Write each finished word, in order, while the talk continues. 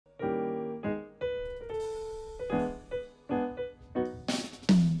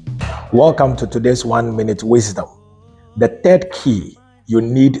Welcome to today's 1 minute wisdom. The third key you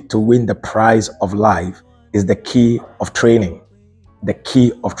need to win the prize of life is the key of training. The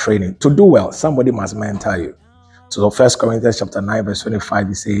key of training. To do well, somebody must mentor you. So 1 Corinthians chapter 9, verse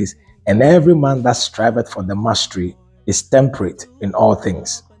 25, it says, "And every man that striveth for the mastery is temperate in all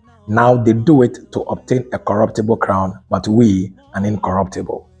things. Now they do it to obtain a corruptible crown, but we an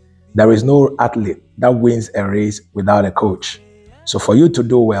incorruptible." There is no athlete that wins a race without a coach. So for you to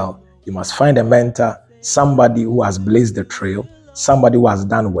do well, you must find a mentor, somebody who has blazed the trail, somebody who has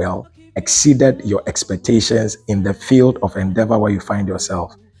done well, exceeded your expectations in the field of endeavor where you find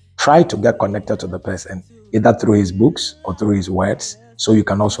yourself. Try to get connected to the person, either through his books or through his words, so you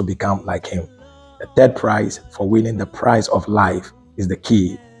can also become like him. The third prize for winning the prize of life is the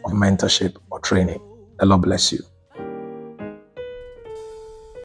key of mentorship or training. The Lord bless you.